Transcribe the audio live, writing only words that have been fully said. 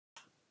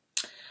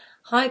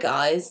Hi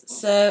guys,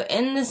 so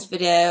in this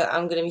video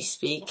I'm going to be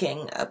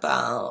speaking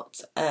about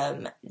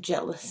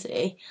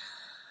jealousy.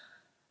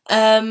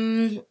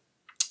 Um,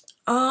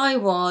 I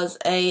was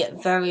a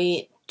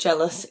very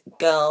jealous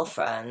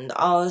girlfriend.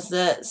 I was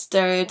the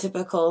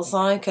stereotypical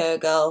psycho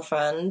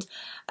girlfriend,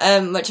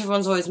 which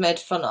everyone's always made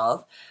fun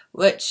of,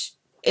 which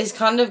is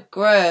kind of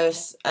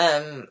gross,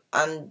 and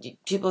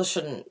people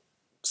shouldn't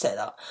say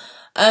that.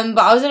 But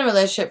I was in a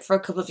relationship for a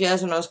couple of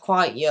years when I was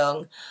quite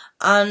young,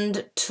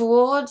 and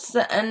towards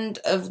the end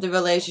of the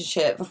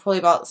relationship, for probably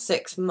about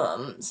 6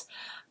 months,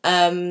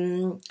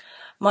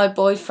 my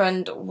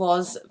boyfriend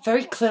was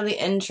very clearly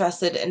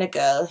interested in a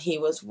girl he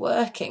was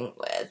working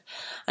with,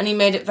 and he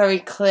made it very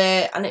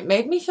clear, and it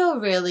made me feel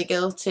really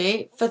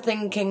guilty for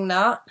thinking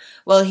that.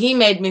 Well, he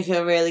made me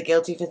feel really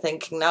guilty for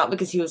thinking that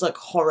because he was like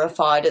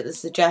horrified at the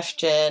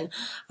suggestion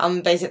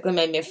and basically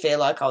made me feel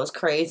like I was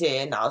crazy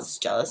and I was a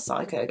jealous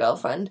psycho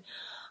girlfriend,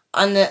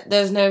 and that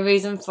there's no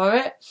reason for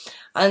it.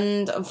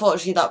 And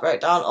unfortunately that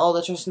broke down all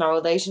the trust in our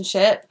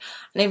relationship,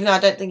 and even though I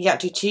don't think he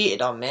actually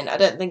cheated on me, and I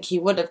don't think he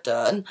would have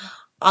done,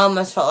 I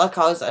almost felt like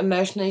I was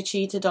emotionally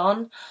cheated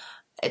on.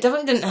 It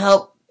definitely didn't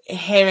help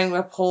hearing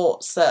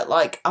reports that,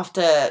 like,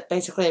 after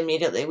basically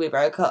immediately we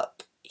broke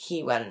up,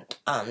 he went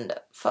and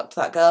fucked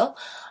that girl.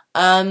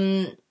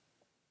 But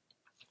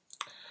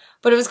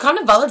it was kind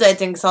of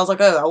validating because I was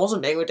like, oh, I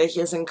wasn't being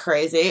ridiculous and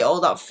crazy. All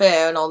that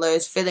fear and all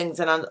those feelings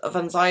of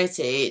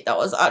anxiety, that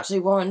was actually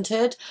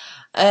warranted.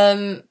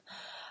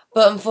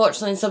 But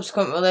unfortunately in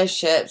subsequent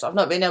relationships, I've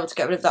not been able to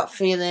get rid of that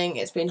feeling.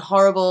 It's been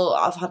horrible.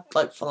 I've had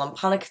like full-on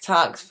panic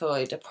attacks,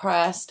 fully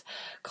depressed,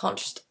 can't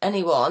trust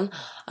anyone.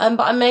 But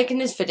I'm making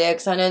this video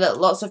because I know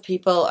that lots of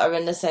people are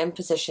in the same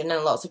position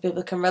and lots of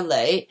people can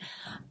relate.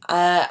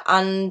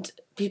 And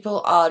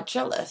people are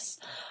jealous.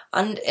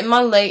 And in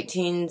my late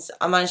teens,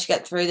 I managed to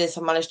get through this.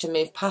 I managed to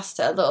move past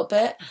it a little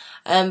bit.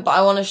 But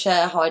I want to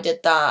share how I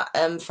did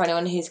that for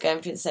anyone who's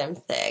going through the same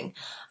thing.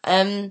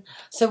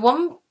 So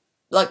one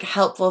like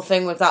helpful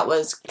thing with that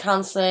was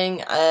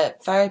counselling,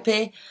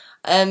 therapy.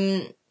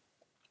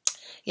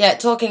 Yeah,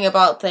 talking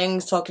about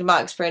things, talking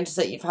about experiences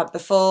that you've had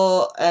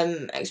before,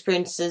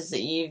 experiences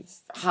that you've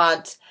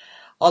had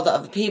or that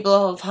other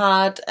people have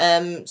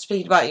had,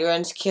 speaking about your own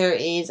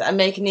insecurities and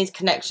making these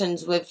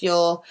connections with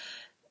your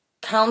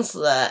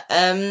counsellor.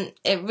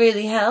 It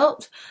really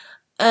helped.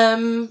 I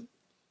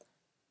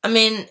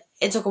mean,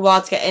 it took a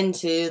while to get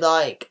into,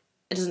 like,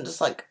 it doesn't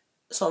just like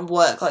sort of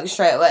work like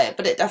straight away,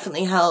 but it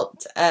definitely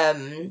helped.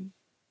 It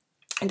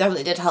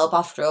definitely did help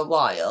after a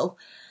while.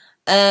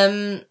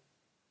 But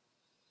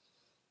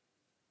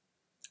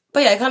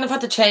yeah, I kind of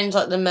had to change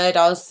like the mode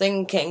I was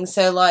thinking.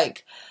 So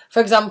like,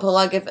 for example,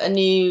 like if a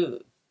new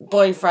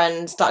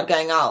boyfriend started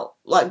going out,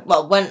 like,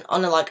 well, went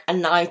on a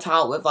night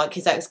out with like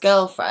his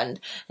ex-girlfriend,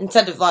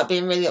 instead of like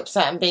being really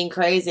upset and being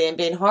crazy and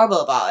being horrible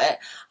about it,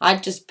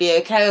 I'd just be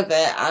okay with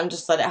it and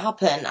just let it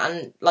happen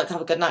and like have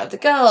a good night with the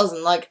girls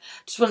and like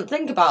just wouldn't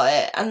think about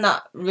it, and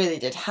that really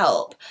did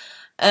help.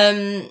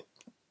 But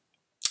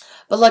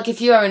like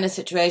if you are in a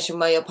situation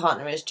where your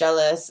partner is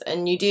jealous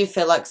and you do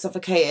feel like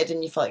suffocated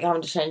and you feel like you're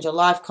having to change your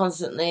life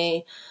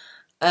constantly,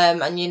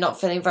 and you're not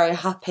feeling very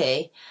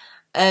happy,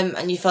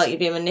 and you feel like you're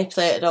being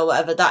manipulated or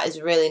whatever, that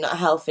is really not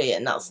healthy,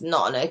 and that's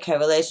not an okay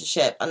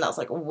relationship, and that's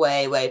like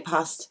way, way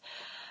past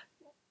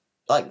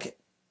like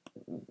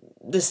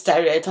the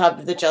stereotype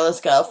of the jealous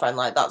girlfriend.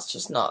 Like, that's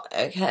just not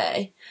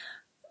okay.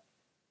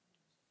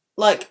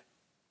 Like,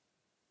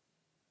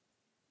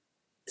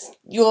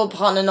 your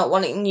partner not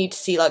wanting you to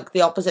see like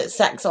the opposite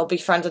sex or be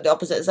friends with the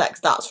opposite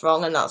sex, that's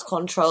wrong and that's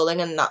controlling,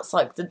 and that's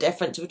like the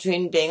difference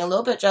between being a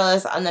little bit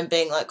jealous and then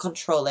being like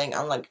controlling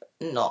and like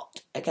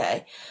not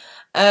okay.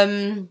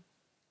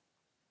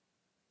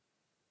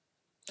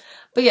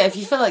 But yeah, if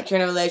you feel like you're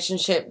in a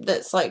relationship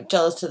that's like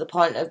jealous to the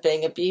point of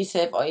being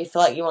abusive, or you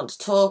feel like you want to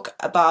talk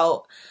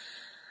about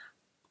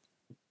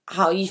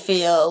how you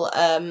feel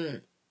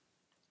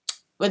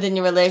within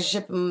your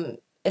relationship, and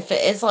if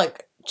it is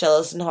like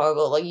jealous and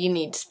horrible, like, you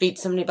need to speak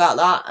to somebody about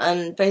that.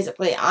 And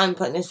basically I'm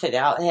putting this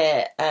video out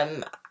here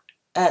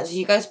so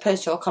you guys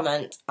post your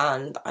comments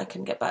and I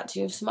can get back to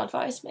you with some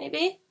advice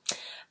maybe.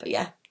 But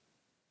yeah,